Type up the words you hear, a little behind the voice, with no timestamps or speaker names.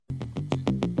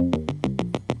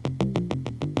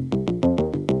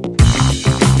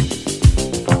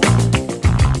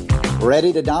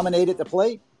Ready to dominate at the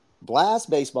plate? Blast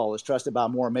Baseball is trusted by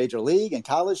more major league and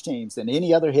college teams than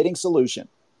any other hitting solution.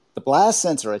 The Blast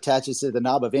sensor attaches to the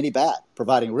knob of any bat,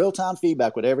 providing real-time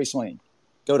feedback with every swing.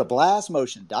 Go to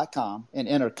blastmotion.com and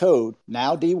enter code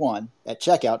NOWD1 at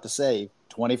checkout to save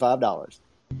 $25.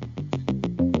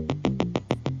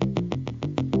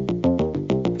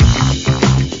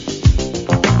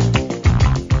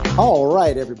 All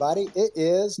right, everybody, it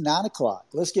is 9 o'clock.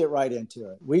 Let's get right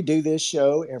into it. We do this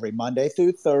show every Monday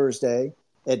through Thursday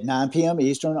at 9 p.m.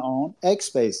 Eastern on X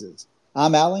Spaces.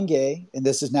 I'm Alan Gay, and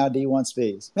this is Now D1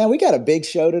 Speaks. Man, we got a big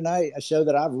show tonight, a show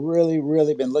that I've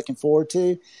really been looking forward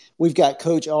to. We've got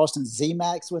Coach Austin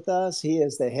Szemacs with us. He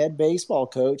is the head baseball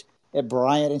coach at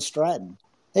Bryant and Stratton.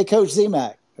 Hey, Coach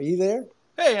Szemacs, are you there?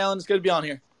 Hey, Alan, it's good to be on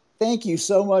here. Thank you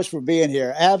so much for being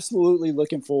here. Absolutely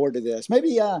looking forward to this. Maybe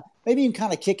you can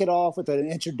kind of kick it off with an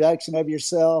introduction of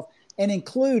yourself and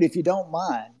include, if you don't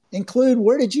mind,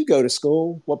 where did you go to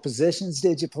school? What positions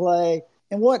did you play?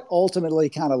 And what ultimately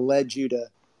kind of led you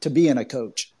to being a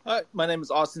coach? My name is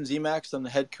Austin Szemacs. I'm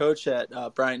the head coach at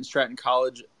Bryant and Stratton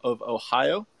College of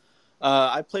Ohio.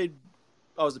 I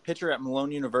was a pitcher at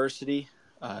Malone University.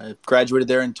 Graduated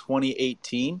there in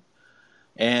 2018.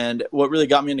 And what really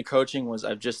got me into coaching was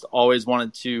I've just always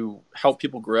wanted to help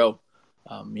people grow,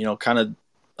 kind of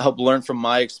help learn from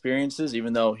my experiences,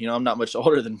 even though, I'm not much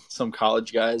older than some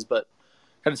college guys, but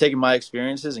kind of taking my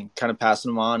experiences and kind of passing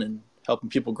them on and helping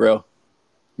people grow.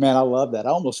 Man, I love that. I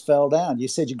almost fell down. You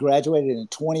said you graduated in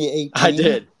 2018? I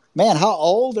did. Man, how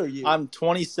old are you? I'm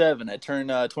 27. I turn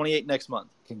 28 next month.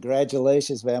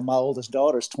 Congratulations, man. My oldest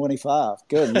daughter's 25.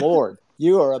 Good Lord.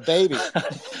 You are a baby.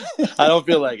 I don't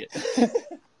feel like it.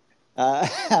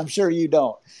 I'm sure you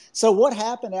don't. So what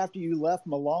happened after you left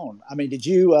Malone? I mean, did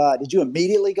you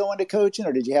immediately go into coaching,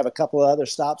 or did you have a couple of other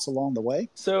stops along the way?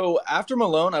 So after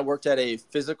Malone, I worked at a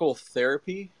physical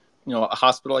therapy, a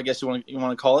hospital, I guess you want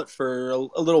to call it, for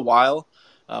a little while,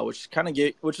 which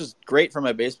was great for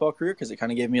my baseball career because it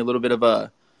kind of gave me a little bit of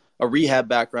a rehab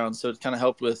background. So it kind of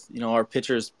helped with, our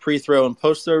pitchers' pre-throw and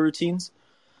post-throw routines.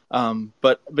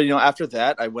 But after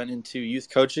that, I went into youth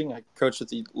coaching. I coached at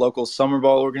the local summer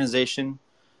ball organization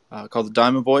called the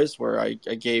Diamond Boys, where I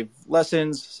gave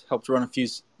lessons, helped run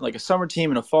a summer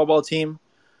team and a fall ball team.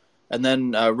 And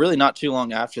then really not too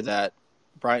long after that,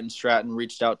 Bryant and Stratton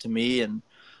reached out to me, and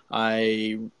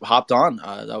I hopped on.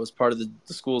 That was part of the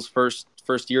school's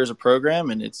first year as a program,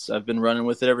 and I've been running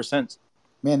with it ever since.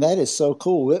 Man, that is so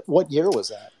cool. What year was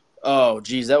that? Oh,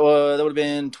 geez, that would have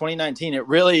been 2019. It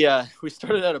really, we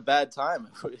started at a bad time.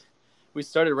 We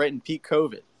started right in peak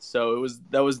COVID. So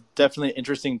that was definitely an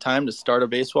interesting time to start a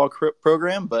baseball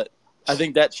program. But I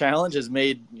think that challenge has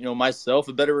made, myself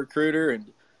a better recruiter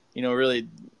and, really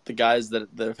the guys that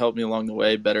have helped me along the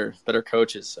way better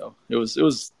coaches. So it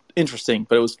was interesting,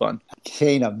 but it was fun. I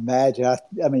can't imagine.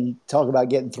 I mean, talk about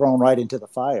getting thrown right into the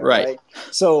fire, right?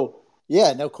 So,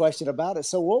 yeah, no question about it.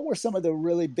 So what were some of the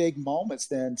really big moments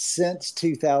then since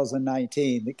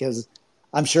 2019? Because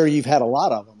I'm sure you've had a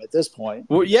lot of them at this point.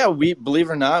 Well, yeah, believe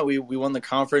it or not, we won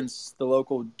the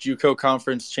local JUCO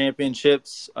conference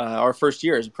championships our first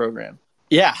year as a program.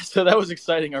 Yeah, so that was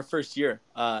exciting, our first year.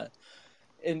 And,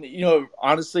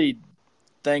 honestly,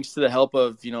 thanks to the help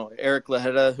of, Eric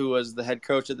Laheta, who was the head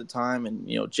coach at the time, and,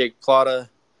 Jake Plata,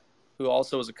 who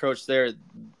also was a coach there,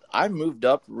 I moved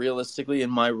up realistically in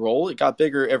my role. It got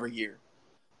bigger every year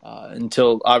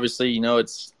until obviously,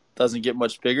 it doesn't get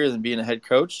much bigger than being a head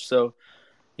coach. So,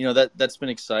 that's been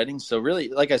exciting. So really,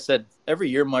 like I said, every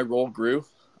year my role grew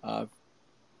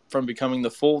from becoming the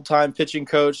full-time pitching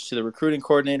coach to the recruiting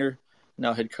coordinator,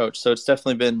 now head coach. So it's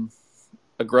definitely been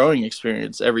a growing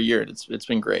experience every year. It's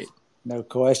been great. No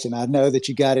question. I know that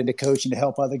you got into coaching to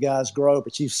help other guys grow,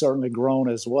 but you've certainly grown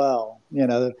as well.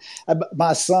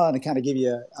 My son, to kind of give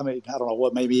you, I don't know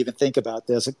what made me even think about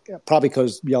this, probably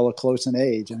because y'all are close in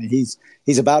age. I mean,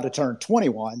 he's about to turn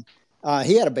 21.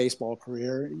 He had a baseball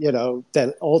career,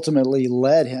 that ultimately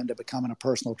led him to becoming a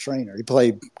personal trainer. He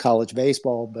played college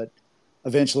baseball, but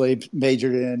eventually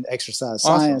majored in exercise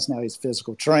science. Now he's a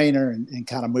physical trainer and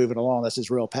kind of moving along. That's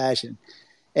his real passion.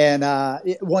 And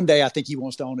one day I think he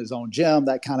wants to own his own gym,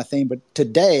 that kind of thing. But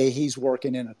today he's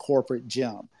working in a corporate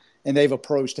gym, and they've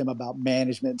approached him about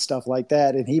management and stuff like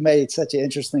that. And he made such an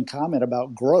interesting comment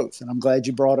about growth, and I'm glad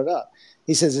you brought it up.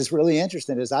 He says, it's really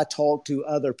interesting as I talk to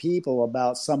other people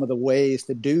about some of the ways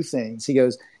to do things. He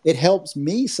goes, it helps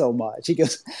me so much. He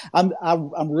goes, I'm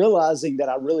realizing that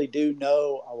I really do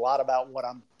know a lot about what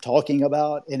I'm talking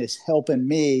about, and it's helping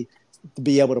me to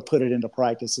be able to put it into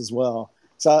practice as well.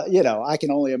 So, I can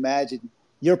only imagine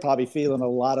you're probably feeling a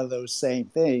lot of those same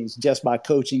things just by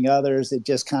coaching others. It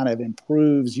just kind of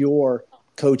improves your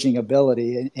coaching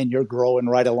ability, and you're growing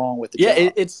right along with the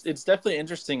job. It's definitely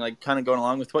interesting, like kind of going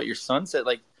along with what your son said.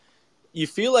 Like, you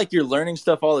feel like you're learning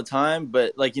stuff all the time,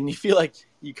 but like, and you feel like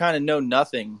you kind of know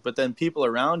nothing, but then people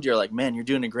around you are like, man, you're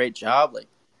doing a great job. Like,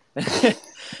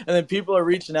 and then people are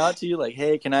reaching out to you like,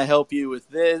 hey, can I help you with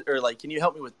this? Or like, can you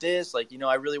help me with this? Like,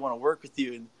 I really want to work with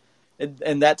you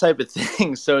and that type of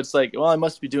thing. So it's like, well, I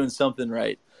must be doing something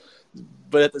right.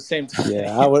 But at the same time,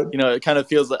 it kind of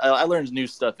feels like I learn new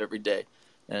stuff every day.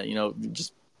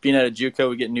 Just being at a JUCO,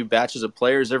 we get new batches of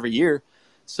players every year.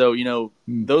 So,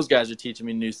 those guys are teaching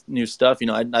me new stuff.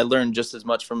 I learn just as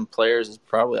much from players as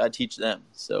probably I teach them.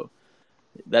 So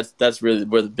that's really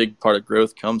where the big part of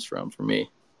growth comes from for me.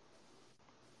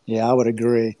 Yeah, I would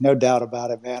agree. No doubt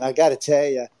about it, man. I got to tell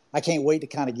you, I can't wait to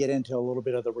kind of get into a little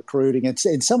bit of the recruiting and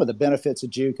some of the benefits of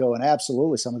JUCO and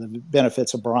absolutely some of the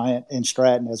benefits of Bryant and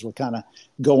Stratton as we're kind of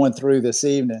going through this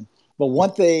evening. But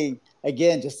one thing,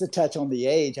 again, just to touch on the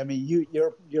age, I mean,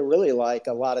 you're really like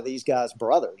a lot of these guys'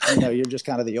 brothers. You're just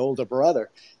kind of the older brother.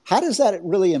 How does that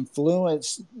really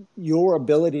influence your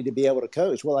ability to be able to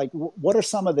coach? Well, like, what are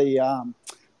some of the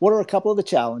what are a couple of the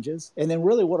challenges, and then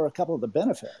really what are a couple of the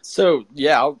benefits? So,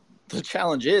 yeah, the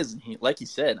challenge is, like you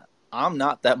said, I'm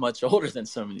not that much older than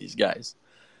some of these guys.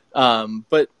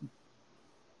 But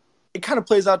it kind of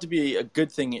plays out to be a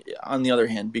good thing on the other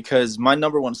hand, because my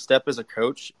number one step as a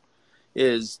coach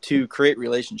is to create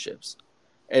relationships.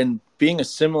 And being a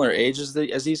similar age as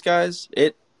these guys,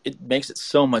 it makes it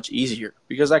so much easier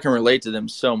because I can relate to them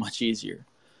so much easier.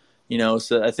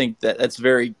 So I think that's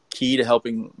very key to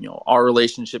helping, our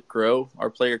relationship grow, our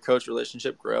player-coach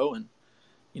relationship grow. And,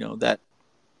 that,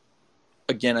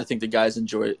 again, I think the guys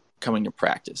enjoy coming to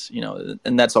practice,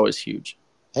 and that's always huge.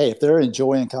 Hey, if they're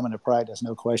enjoying coming to practice,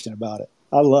 no question about it.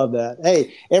 I love that.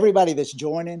 Hey, everybody that's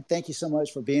joining, thank you so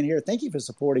much for being here. Thank you for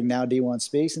supporting Now D1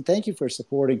 Speaks, and thank you for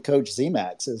supporting Coach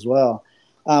Szemacs as well.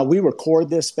 We record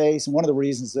this space, and one of the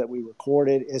reasons that we record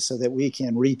it is so that we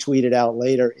can retweet it out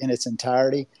later in its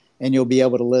entirety, and you'll be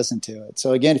able to listen to it.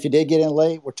 So, again, if you did get in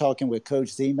late, we're talking with Coach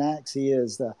Szemacs. He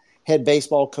is the head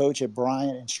baseball coach at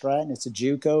Bryant and Stratton. It's a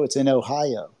JUCO. It's in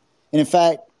Ohio. And, in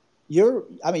fact, you're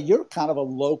kind of a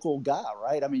local guy,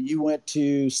 right? I mean, you went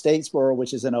to Statesboro,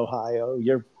 which is in Ohio.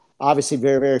 You're obviously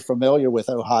very, very familiar with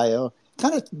Ohio.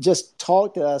 Kind of just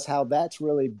talk to us how that's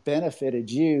really benefited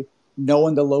you,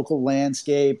 knowing the local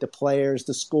landscape, the players,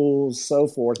 the schools, so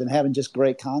forth, and having just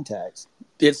great contacts.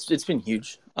 It's been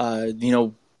huge.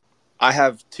 I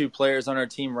have 2 players on our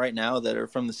team right now that are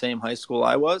from the same high school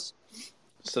I was.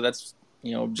 So that's,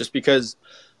 just because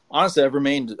honestly, I've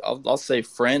remained, I'll say,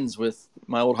 friends with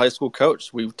my old high school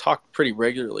coach. We talk pretty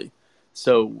regularly.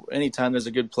 So anytime there's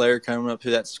a good player coming up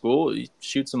through that school, he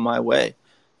shoots them my way.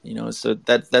 So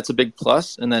that's a big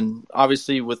plus. And then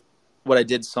obviously with what I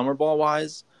did summer ball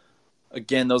wise,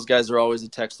 again, those guys are always a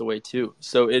text away too.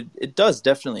 So it does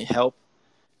definitely help.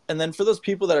 And then for those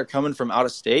people that are coming from out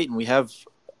of state, and we have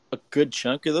a good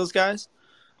chunk of those guys,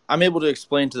 I'm able to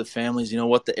explain to the families,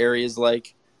 what the area is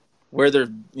like, where their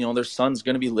son's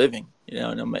going to be living,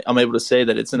 and I'm able to say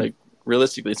that it's in a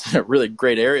really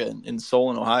great area in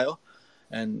Solon, Ohio.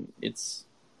 And it's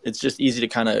just easy to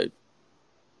kind of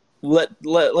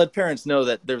let parents know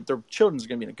that their children's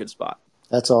going to be in a good spot.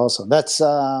 That's awesome. That's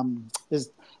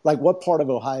is like, what part of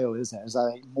Ohio is that? Is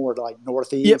that more like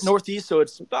northeast? Yep, northeast. So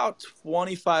it's about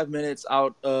 25 minutes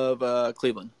out of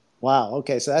Cleveland. Wow.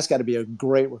 Okay. So that's got to be a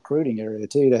great recruiting area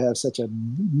too, to have such a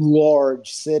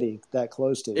large city that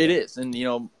close to you. It is. And,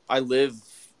 I live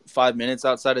 5 minutes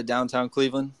outside of downtown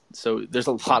Cleveland. So there's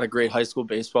a lot of great high school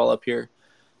baseball up here.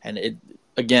 And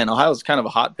Ohio's kind of a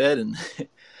hotbed, and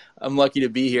I'm lucky to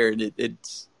be here. And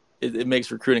it makes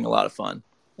recruiting a lot of fun.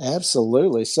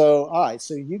 Absolutely. So, all right.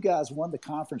 So you guys won the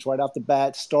conference right off the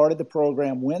bat, started the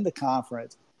program, win the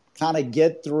conference, kind of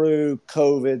get through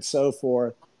COVID, so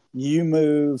forth. You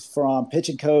move from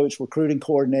pitching coach, recruiting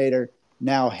coordinator,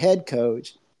 now head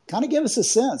coach. Kind of give us a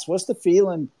sense. What's the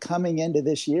feeling coming into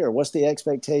this year? What's the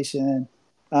expectation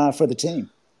for the team?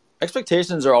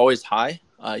 Expectations are always high.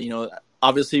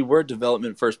 Obviously we're a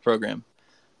development first program.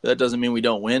 That doesn't mean we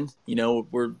don't win.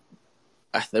 The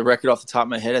record off the top of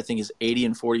my head, I think, is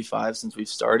 80-45 since we've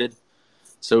started.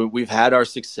 So we've had our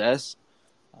success.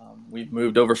 We've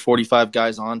moved over 45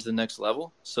 guys on to the next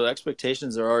level. So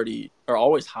expectations are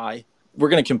always high. We're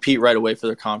going to compete right away for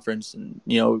their conference. And,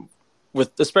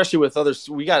 especially with others,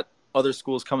 we got other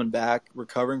schools coming back,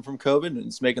 recovering from COVID, and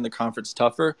it's making the conference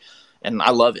tougher. And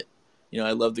I love it.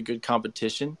 I love the good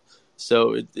competition.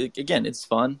 So again, it's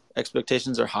fun.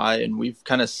 Expectations are high, and we've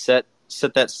kind of set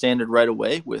that standard right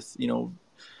away with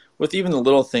even the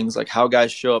little things like how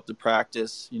guys show up to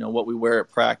practice, what we wear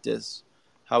at practice,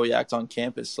 how we act on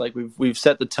campus. Like we've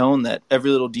set the tone that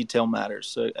every little detail matters.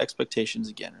 So expectations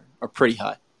again are pretty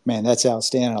high. Man, that's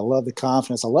outstanding. I love the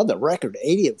confidence. I love the record,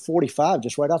 80-45,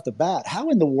 just right off the bat. How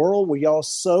in the world were y'all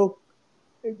so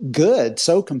good,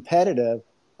 so competitive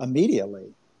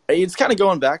immediately? It's kind of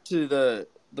going back to the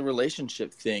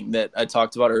relationship thing that I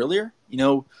talked about earlier.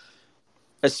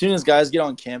 As soon as guys get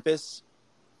on campus,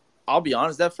 I'll be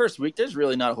honest, that first week, there's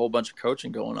really not a whole bunch of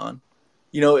coaching going on.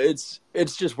 It's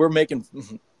just we're making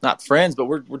not friends, but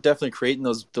we're definitely creating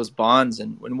those bonds.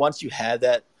 And once you have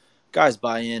that, guys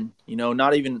buy in.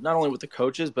 Not only with the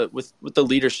coaches, but with the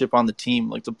leadership on the team,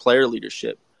 like the player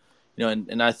leadership.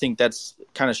 And I think that's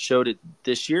kind of showed it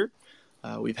this year.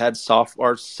 We've had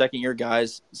our second-year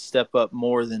guys step up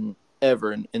more than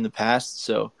ever in the past.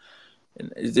 So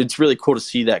it's really cool to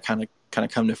see that kind of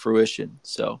come to fruition.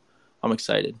 So I'm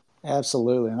excited.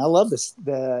 Absolutely. And I love this.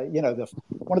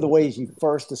 One of the ways you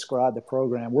first described the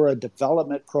program, we're a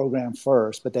development program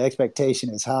first, but the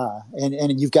expectation is high.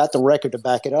 And you've got the record to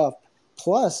back it up.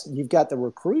 Plus, you've got the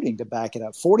recruiting to back it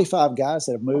up. 45 guys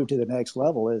that have moved to the next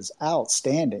level is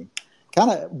outstanding. Kind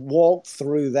of walk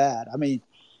through that. I mean,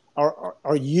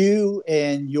 are you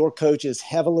and your coaches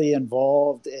heavily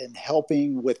involved in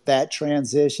helping with that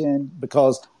transition?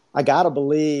 Because I got to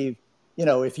believe,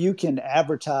 if you can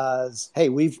advertise, hey,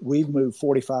 we've moved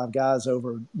 45 guys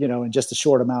over, in just a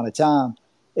short amount of time,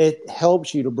 it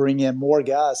helps you to bring in more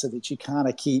guys so that you kind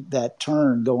of keep that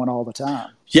turn going all the time.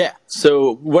 Yeah.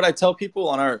 So what I tell people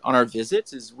on our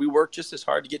visits is we work just as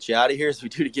hard to get you out of here as we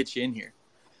do to get you in here.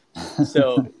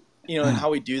 So, and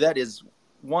how we do that is,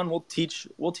 one, we'll teach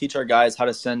our guys how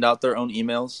to send out their own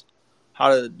emails, how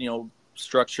to,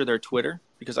 structure their Twitter,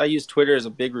 because I use Twitter as a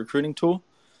big recruiting tool,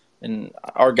 and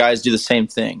our guys do the same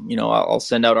thing. I'll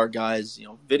send out our guys,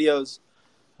 videos,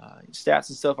 stats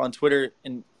and stuff on Twitter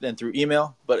and then through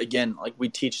email. But again, like we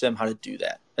teach them how to do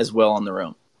that as well on their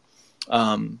own.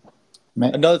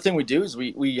 Another thing we do is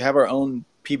we have our own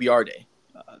PBR day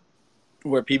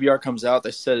where PBR comes out,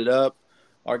 they set it up,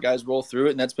 our guys roll through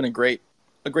it. And that's been a great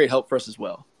help for us as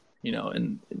well,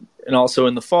 and also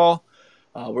in the fall,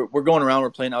 we're going around,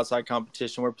 we're playing outside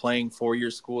competition, we're playing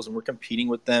 4-year schools and we're competing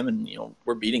with them and,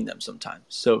 we're beating them sometimes.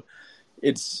 So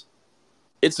it's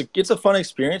a fun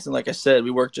experience. And like I said,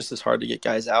 we work just as hard to get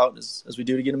guys out as we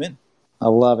do to get them in. I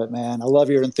love it, man. I love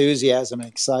your enthusiasm and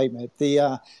excitement.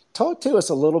 Talk to us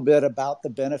a little bit about the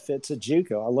benefits of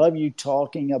JUCO. I love you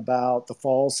talking about the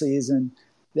fall season,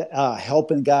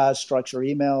 helping guys structure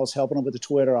emails, helping them with the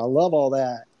Twitter. I love all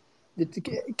that.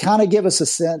 Kind of give us a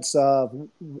sense of,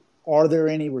 are there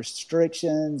any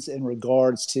restrictions in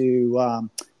regards to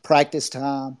practice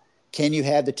time? Can you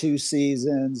have the 2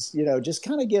 seasons? Just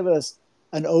kind of give us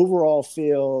an overall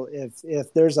feel.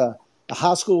 If there's a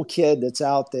high school kid that's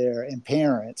out there and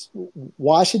parents,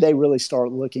 why should they really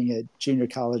start looking at junior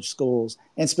college schools,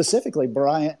 and specifically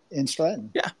Bryant and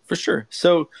Stratton? Yeah, for sure.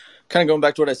 So kind of going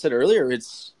back to what I said earlier,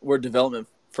 we're a development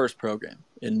first program.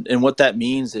 And what that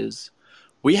means is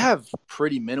we have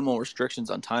pretty minimal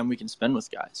restrictions on time we can spend with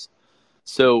guys.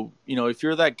 So, if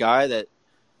you're that guy that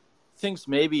thinks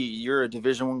maybe you're a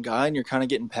Division I guy and you're kind of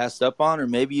getting passed up on, or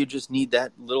maybe you just need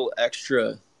that little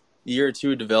extra year or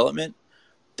two of development,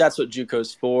 that's what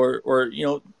JUCO's for. Or,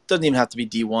 it doesn't even have to be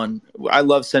D1. I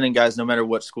love sending guys no matter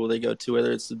what school they go to,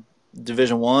 whether it's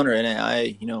Division I or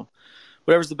NAIA,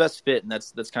 whatever's the best fit. And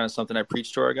that's kind of something I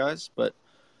preach to our guys. But,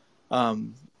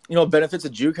 benefits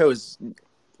of JUCO is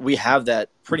we have that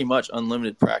pretty much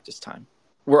unlimited practice time.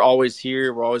 We're always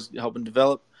here. We're always helping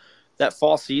develop. That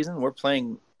fall season, we're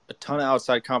playing a ton of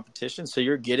outside competition. So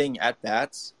you're getting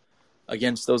at-bats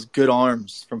against those good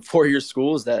arms from 4-year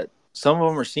schools that some of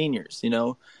them are seniors,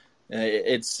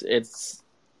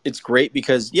 It's great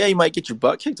because, you might get your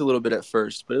butt kicked a little bit at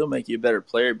first, but it'll make you a better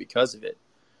player because of it.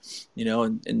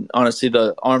 And honestly,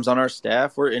 the arms on our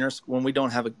staff, when we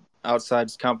don't have an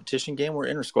outside competition game, we're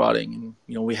inter-squatting.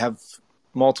 And, we have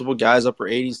multiple guys upper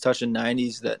 80s touching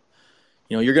 90s that,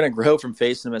 you're going to grow from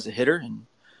facing them as a hitter. And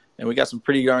we got some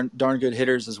pretty darn good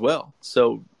hitters as well.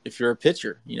 So if you're a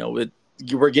pitcher,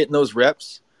 we're getting those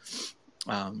reps,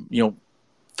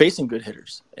 facing good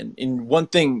hitters. And one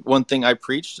thing I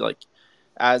preach, like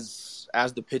as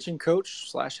the pitching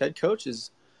coach / head coach,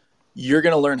 is you're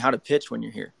going to learn how to pitch when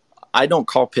you're here. I don't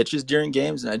call pitches during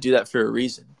games, and I do that for a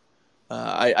reason.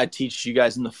 I teach you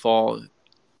guys in the fall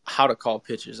how to call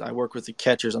pitches. I work with the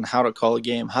catchers on how to call a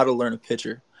game, how to learn a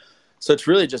pitcher. So it's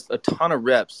really just a ton of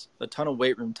reps, a ton of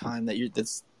weight room time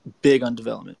that's big on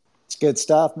development. It's good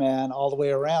stuff, man, all the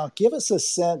way around. Give us a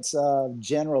sense of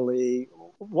generally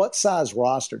what size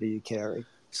roster do you carry?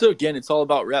 So again, it's all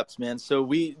about reps, man. So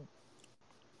we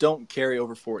don't carry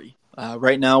over 40.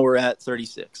 Right now we're at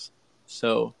 36.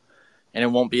 So, and it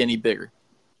won't be any bigger.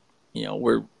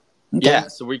 We're Okay. yeah.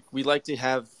 So we like to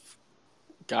have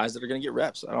guys that are going to get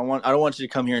reps. I don't want you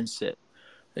to come here and sit.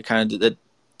 That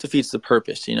defeats the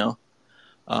purpose.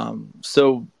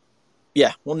 So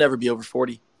yeah, we'll never be over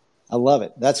 40. I love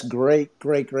it. That's great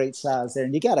size there.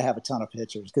 And you got to have a ton of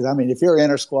pitchers because, I mean, if you're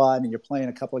inter squad and you're playing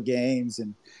a couple of games,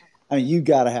 and I mean, you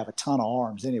got to have a ton of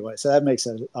arms anyway. So that makes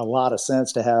a lot of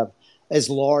sense to have as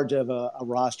large of a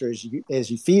roster as you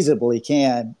feasibly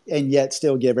can, and yet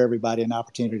still give everybody an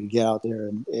opportunity to get out there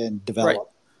and develop. Right.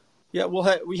 Yeah,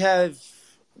 we have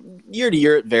year to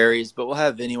year it varies, but we'll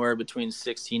have anywhere between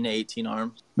 16 to 18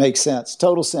 arms. Makes sense.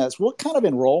 Total sense. What kind of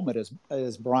enrollment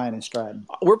is Bryant and Stratton?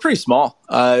 We're pretty small.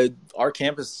 Our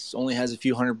campus only has a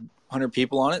few hundred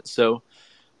people on it, so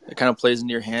it kind of plays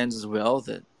into your hands as well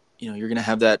that you're going to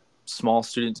have that small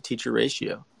student to teacher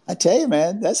ratio. I tell you,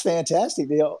 man, that's fantastic.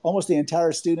 Almost the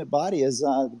entire student body is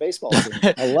the baseball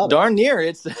team. I love it. Darn near.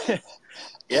 It's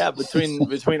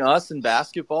between us and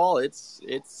basketball,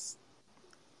 it's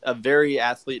a very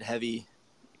athlete heavy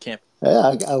camp.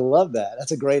 Yeah, I love that.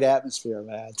 That's a great atmosphere,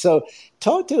 man. So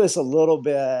talk to us a little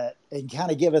bit and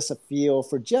kind of give us a feel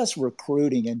for just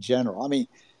recruiting in general. I mean,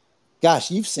 gosh,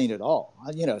 you've seen it all.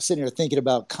 Sitting here thinking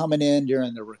about coming in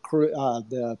during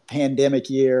the pandemic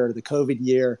year, the COVID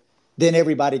year. Then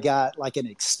everybody got like an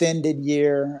extended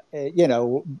year,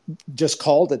 just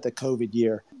called it the COVID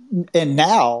year. And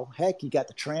now, heck, you got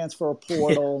the transfer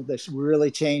portal that's really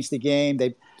changed the game.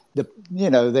 They've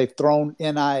thrown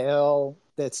NIL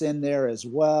that's in there as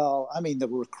well. I mean, the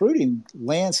recruiting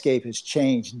landscape has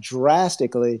changed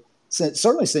drastically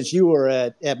certainly since you were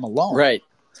at Malone. Right.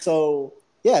 So,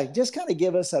 yeah, just kind of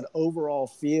give us an overall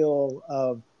feel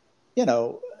of,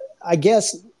 I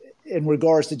guess in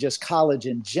regards to just college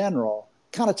in general,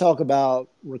 kind of talk about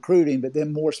recruiting, but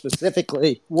then more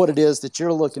specifically what it is that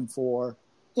you're looking for,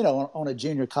 on a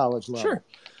junior college level. Sure.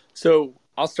 So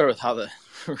I'll start with how the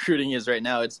recruiting is right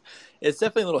now. It's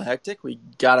definitely a little hectic. We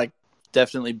gotta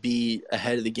definitely be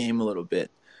ahead of the game a little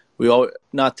bit.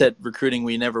 Not that recruiting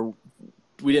we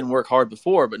didn't work hard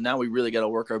before, but now we really got to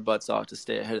work our butts off to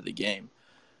stay ahead of the game.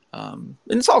 And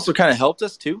it's also kind of helped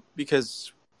us too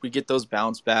because we get those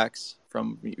bounce backs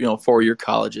from 4-year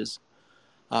colleges.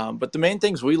 But the main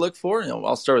things we look for,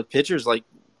 I'll start with pitchers. Like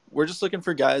we're just looking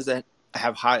for guys that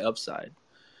have high upside.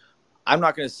 I'm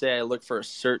not going to say I look for a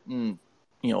certain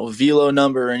velo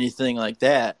number or anything like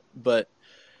that. But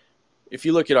if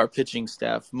you look at our pitching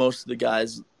staff, most of the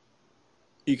guys,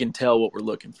 you can tell what we're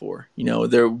looking for.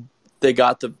 They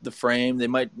got the frame. They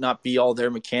might not be all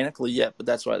there mechanically yet, but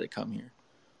that's why they come here.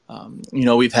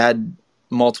 We've had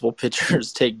multiple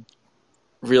pitchers take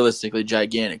realistically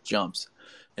gigantic jumps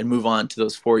and move on to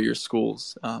those 4-year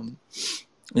schools.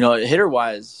 Hitter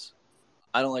wise,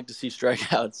 I don't like to see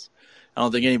strikeouts. I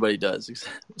don't think anybody does.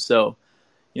 So,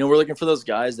 we're looking for those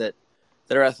guys that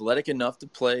are athletic enough to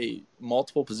play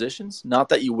multiple positions. Not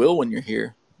that you will when you're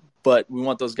here, but we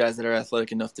want those guys that are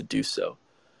athletic enough to do so.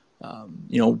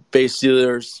 Base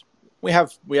stealers, we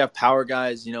have power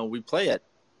guys. We play at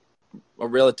a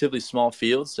relatively small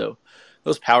field, so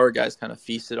those power guys kind of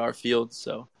feast at our field.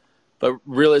 So, but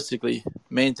realistically,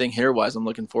 main thing hitter-wise I'm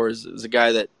looking for is a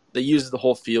guy that uses the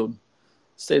whole field,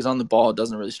 stays on the ball,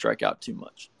 doesn't really strike out too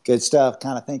much. Good stuff.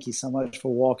 Kind of thank you so much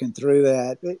for walking through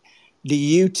that. Do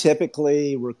you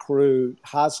typically recruit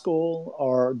high school,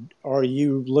 or are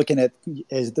you looking at,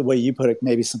 as the way you put it,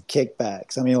 maybe some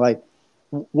kickbacks? I mean, like,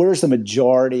 where's the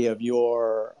majority of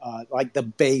your, the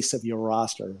base of your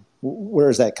roster? Where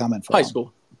is that coming from? High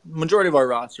school. Majority of our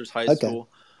roster is high school.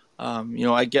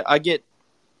 I get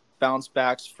bounce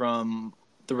backs from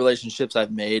the relationships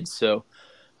I've made. So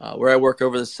where I work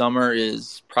over the summer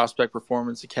is Prospect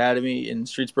Performance Academy in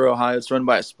Streetsboro, Ohio. It's run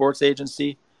by a sports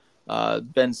agency.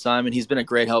 Ben Simon, he's been a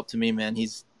great help to me, man.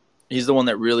 He's the one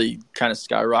that really kind of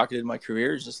skyrocketed my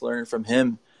career, just learning from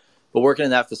him. But working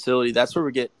in that facility, that's where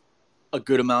we get a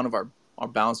good amount of our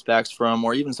bounce backs from,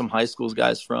 or even some high schools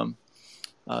guys from,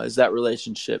 is that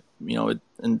relationship.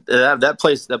 That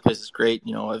place is great.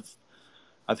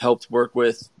 I've helped work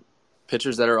with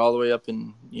pitchers that are all the way up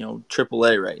in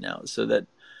AAA right now, so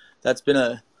that's been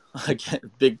a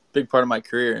big part of my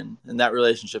career, and that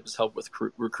relationship has helped with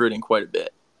recruiting quite a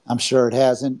bit. I'm sure it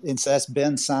has, and so that's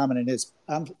Ben Simon, and his.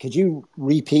 Could you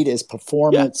repeat his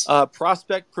performance? Yeah,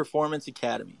 Prospect Performance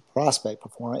Academy. Prospect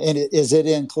Performance, and is it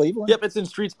in Cleveland? Yep, it's in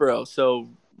Streetsboro, so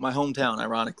my hometown,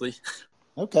 ironically.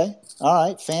 Okay, all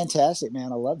right, fantastic,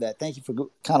 man. I love that. Thank you for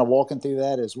kind of walking through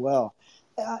that as well.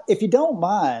 If you don't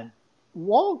mind,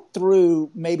 walk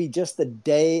through maybe just the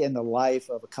day in the life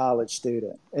of a college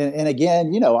student. And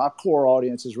again, our core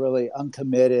audience is really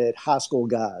uncommitted high school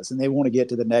guys, and they want to get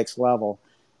to the next level.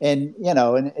 And,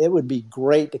 and it would be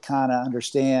great to kind of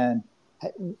understand,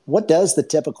 what does the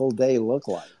typical day look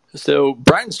like? So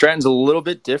Bryant Stratton's a little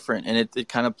bit different, and it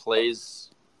kind of plays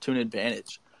to an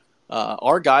advantage.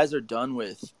 Our guys are done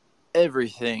with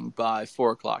everything by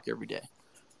 4 o'clock every day.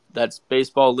 That's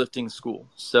baseball, lifting, school.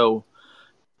 So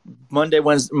Monday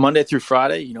through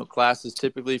Friday, class is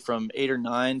typically from 8 or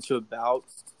 9 to about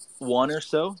 1 or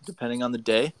so, depending on the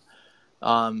day.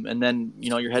 And then,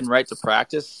 you're heading right to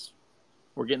practice.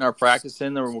 We're getting our practice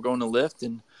in, then we're going to lift.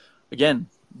 And again,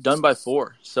 done by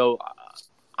 4. So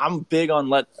I'm big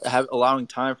on allowing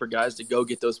time for guys to go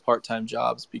get those part-time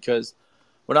jobs, because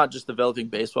we're not just developing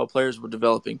baseball players, we're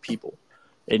developing people.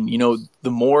 And,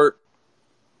 the more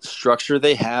structure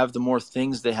they have, the more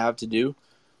things they have to do,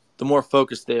 the more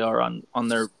focused they are on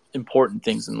their important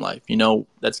things in life.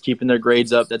 That's keeping their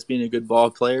grades up, that's being a good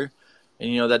ball player,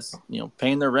 and that's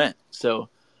paying their rent. So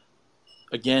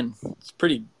again,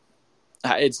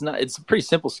 it's a pretty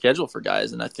simple schedule for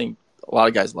guys, and I think a lot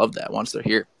of guys love that once they're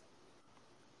here.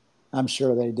 I'm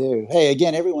sure they do. Hey,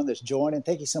 again, everyone that's joining,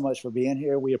 thank you so much for being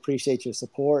here. We appreciate your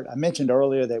support. I mentioned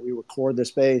earlier that we record this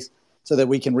space so that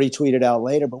we can retweet it out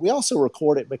later, but we also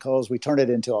record it because we turn it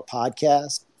into a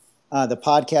podcast. The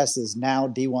podcast is now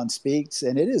D1 Speaks,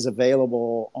 and it is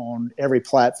available on every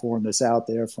platform that's out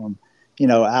there, from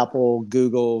Apple,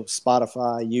 Google,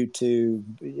 Spotify, YouTube.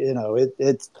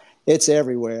 It's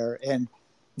everywhere. And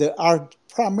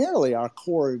primarily our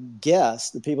core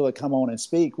guests, the people that come on and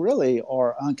speak, really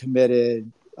are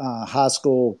uncommitted high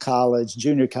school, college,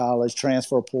 junior college,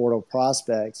 transfer portal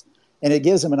prospects, and it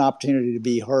gives them an opportunity to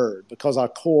be heard, because our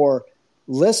core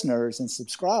listeners and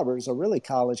subscribers are really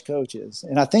college coaches.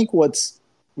 And I think what's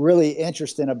really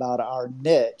interesting about our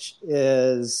niche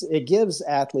is it gives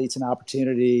athletes an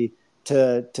opportunity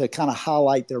to kind of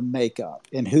highlight their makeup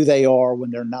and who they are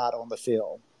when they're not on the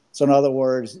field. So in other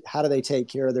words, how do they take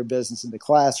care of their business in the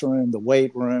classroom, the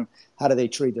weight room? How do they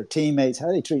treat their teammates? How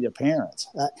do they treat their parents?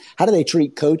 How do they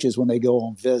treat coaches when they go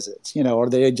on visits? Are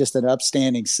they just an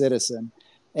upstanding citizen?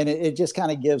 And it just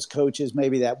kind of gives coaches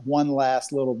maybe that one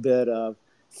last little bit of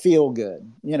feel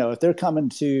good. If they're coming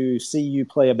to see you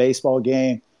play a baseball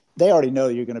game, they already know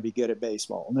you're going to be good at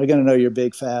baseball. And they're going to know you're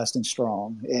big, fast, and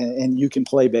strong, and you can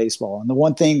play baseball. And the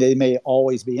one thing they may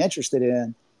always be interested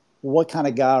in, what kind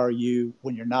of guy are you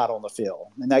when you're not on the field?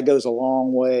 And that goes a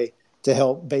long way to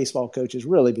help baseball coaches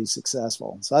really be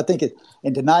successful. So I think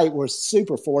and tonight we're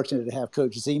super fortunate to have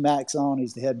Coach Szemacs on.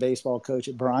 He's the head baseball coach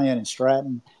at Bryant and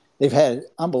Stratton. They've had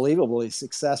unbelievably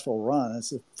successful run.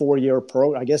 It's a 4-year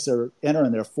program. I guess they're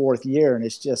entering their 4th year, and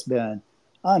it's just been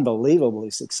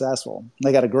unbelievably successful.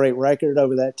 They got a great record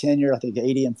over that tenure. I think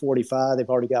 80-45. They've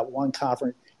already got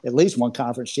at least one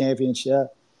conference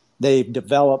championship. They've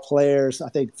developed players, I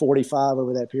think 45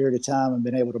 over that period of time, and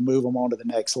been able to move them on to the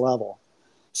next level.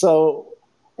 So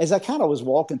as I kind of was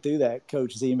walking through that,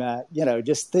 Coach Szemacs,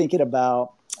 just thinking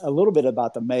about a little bit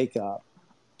about the makeup,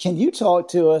 can you talk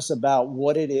to us about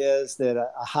what it is that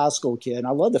a high school kid, and I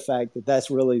love the fact that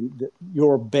that's really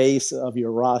your base of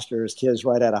your roster is kids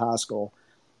right out of high school.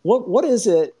 What is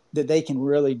it that they can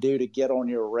really do to get on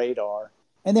your radar?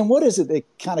 And then what is it that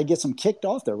kind of gets them kicked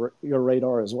off your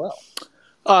radar as well?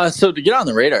 So to get on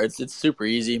the radar, it's super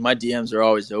easy. My DMs are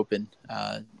always open.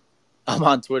 I'm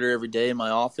on Twitter every day in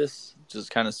my office, just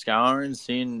kind of scouring,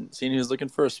 seeing who's looking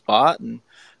for a spot and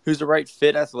who's the right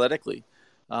fit athletically.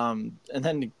 And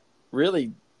then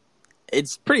really,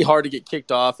 it's pretty hard to get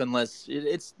kicked off unless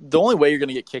it's the only way you're going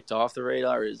to get kicked off the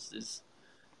radar is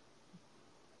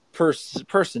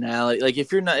personality. Like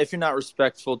if you're not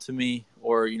respectful to me,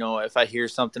 or if I hear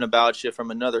something about you from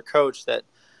another coach that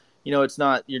you're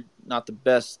not the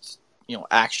best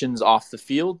actions off the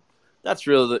field, that's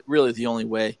really the only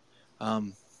way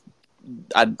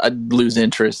I'd lose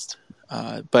interest.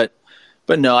 But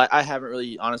no, I haven't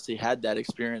really honestly had that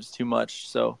experience too much.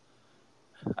 So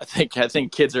I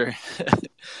think kids are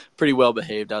pretty well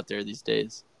behaved out there these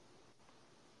days.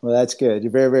 Well, that's good.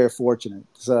 You're very, very fortunate.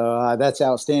 So that's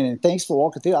outstanding. Thanks for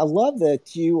walking through. I love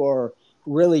that you are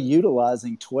really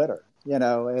utilizing Twitter,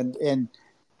 and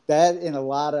that in a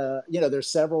lot of, there's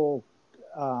several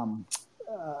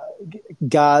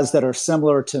guys that are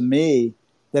similar to me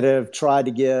that have tried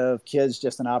to give kids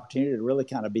just an opportunity to really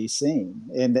kind of be seen.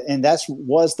 And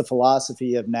was the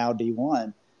philosophy of Now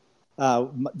D1.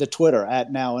 The Twitter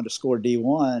at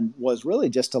 @now_D1 was really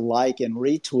just to like and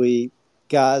retweet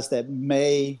guys that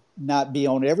may not be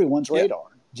on everyone's radar,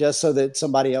 just so that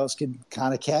somebody else could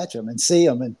kind of catch them and see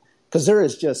them. And because there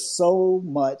is just so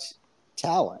much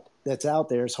talent that's out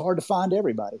there. It's hard to find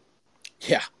everybody.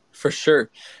 Yeah, for sure.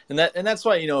 And that's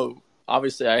why,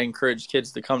 obviously I encourage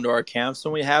kids to come to our camps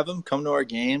when we have them, come to our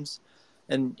games.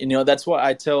 And, that's why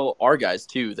I tell our guys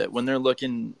too, that when they're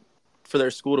looking for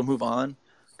their school to move on,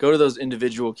 go to those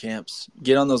individual camps,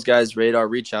 get on those guys' radar,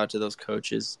 reach out to those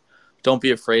coaches. Don't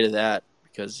be afraid of that,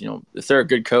 because, if they're a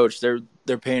good coach,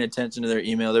 they're paying attention to their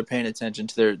email, they're paying attention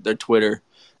to their Twitter,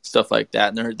 stuff like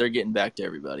that. And they're getting back to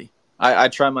everybody. I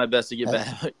try my best to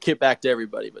get back to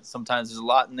everybody, but sometimes there's a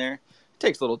lot in there. It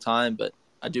takes a little time, but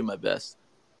I do my best.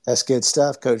 That's good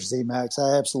stuff, Coach Szemacs.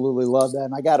 I absolutely love that.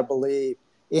 And I got to believe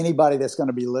anybody that's going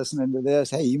to be listening to this,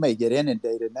 hey, you may get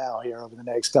inundated now here over the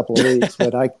next couple of weeks,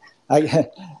 but I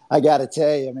got to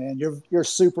tell you, man, you're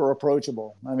super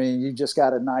approachable. I mean, you just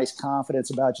got a nice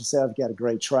confidence about yourself. You got a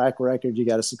great track record. You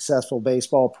got a successful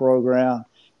baseball program.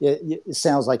 It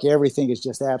sounds like everything is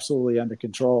just absolutely under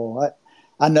control.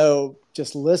 I know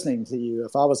just listening to you,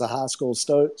 if I was a high school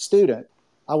student,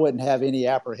 I wouldn't have any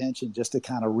apprehension just to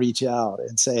kind of reach out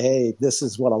and say, hey, this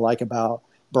is what I like about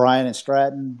Bryant and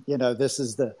Stratton. This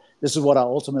is what I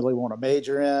ultimately want to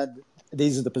major in.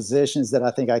 These are the positions that I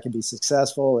think I can be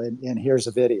successful, and here's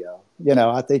a video.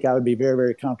 I think I would be very,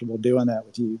 very comfortable doing that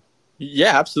with you.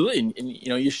 Yeah, absolutely. And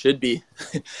you should be.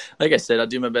 Like I said, I'll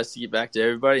do my best to get back to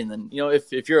everybody. And then,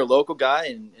 if you're a local guy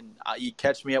and you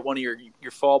catch me at one of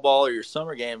your fall ball or your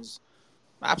summer games,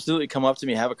 absolutely come up to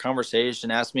me, have a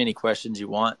conversation, ask me any questions you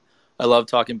want. I love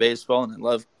talking baseball, and I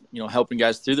love, helping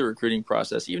guys through the recruiting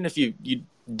process. Even if you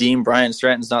deem Bryant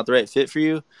Stratton's not the right fit for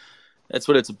you, that's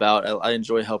what it's about. I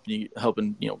enjoy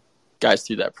helping guys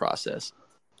through that process.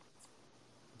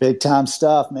 Big time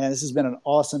stuff, man. This has been an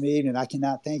awesome evening. I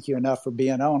cannot thank you enough for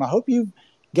being on. I hope you've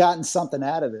gotten something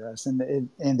out of this, and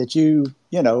that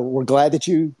we're glad that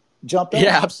you jumped on.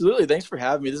 Yeah, absolutely. Thanks for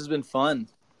having me. This has been fun.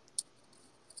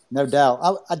 No doubt.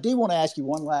 I do want to ask you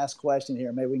one last question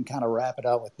here. Maybe we can kind of wrap it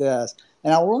up with this.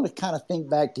 And I want to kind of think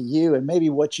back to you and maybe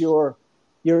what you're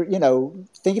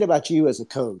thinking about you as a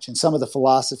coach and some of the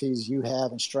philosophies you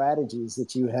have and strategies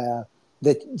that you have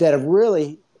that have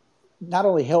really not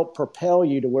only helped propel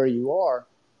you to where you are,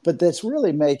 but that's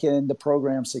really making the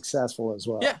program successful as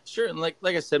well. Yeah, sure. And like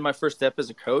I said, my first step as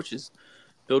a coach is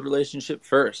build relationship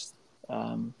first.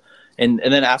 And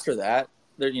then after that,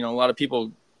 there, a lot of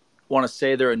people want to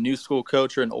say they're a new school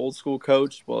coach or an old school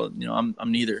coach. Well, I'm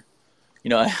neither.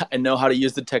 I know how to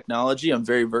use the technology. I'm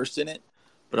very versed in it,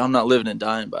 but I'm not living and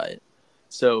dying by it.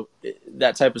 So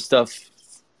that type of stuff,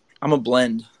 I'm a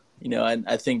blend, and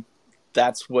I think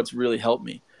that's what's really helped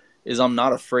me is I'm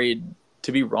not afraid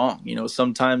to be wrong.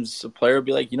 Sometimes a player will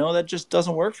be like, that just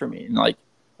doesn't work for me. And like,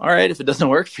 all right, if it doesn't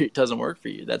work for you, it doesn't work for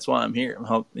you. That's why I'm here.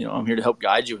 I'm here to help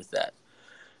guide you with that.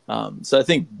 So I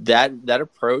think that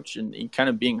approach and kind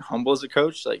of being humble as a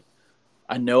coach, like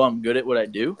I know I'm good at what I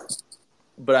do,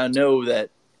 but I know that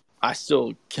I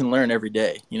still can learn every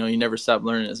day. You never stop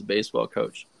learning as a baseball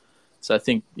coach. So I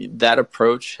think that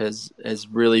approach has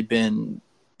really been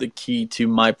the key to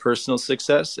my personal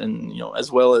success and,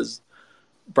 as well as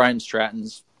Bryant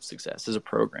Stratton's success as a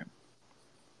program.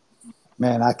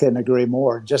 Man, I couldn't agree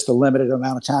more. Just the limited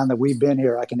amount of time that we've been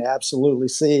here, I can absolutely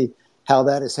see how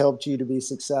that has helped you to be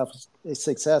successful.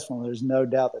 And there's no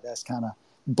doubt that that's kind of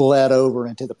bled over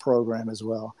into the program as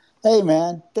well. Hey,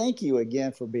 man, thank you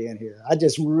again for being here. I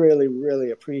just really,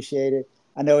 really appreciate it.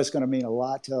 I know it's going to mean a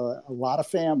lot to a lot of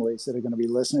families that are going to be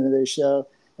listening to this show,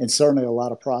 and certainly a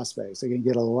lot of prospects. They're going to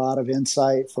get a lot of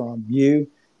insight from you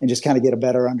and just kind of get a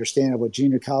better understanding of what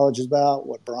junior college is about,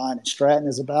 what Bryant and Stratton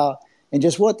is about, and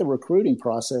just what the recruiting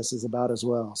process is about as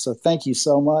well. So thank you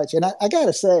so much. And I got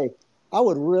to say, I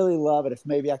would really love it if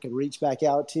maybe I could reach back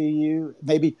out to you,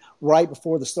 maybe right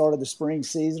before the start of the spring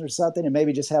season or something, and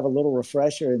maybe just have a little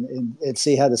refresher and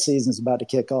see how the season's about to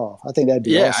kick off. I think that'd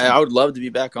be awesome. Yeah, I would love to be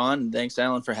back on. Thanks,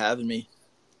 Alan, for having me.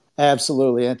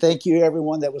 Absolutely. And thank you,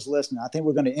 everyone that was listening. I think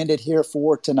we're going to end it here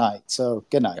for tonight. So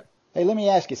good night. Hey, let me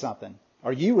ask you something.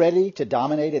 Are you ready to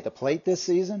dominate at the plate this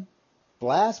season?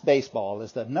 Blast Baseball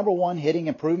is the #1 hitting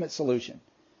improvement solution,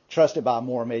 trusted by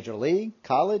more major league,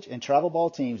 college, and travel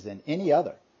ball teams than any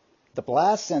other. The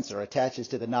Blast sensor attaches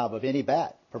to the knob of any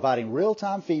bat, providing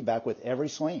real-time feedback with every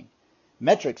swing.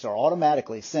 Metrics are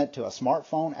automatically sent to a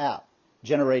smartphone app,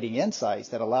 generating insights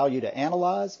that allow you to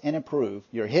analyze and improve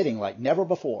your hitting like never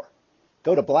before.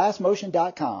 Go to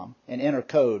blastmotion.com and enter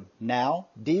code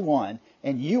NOWD1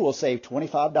 and you will save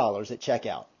 $25 at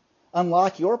checkout.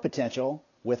 Unlock your potential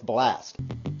with Blast.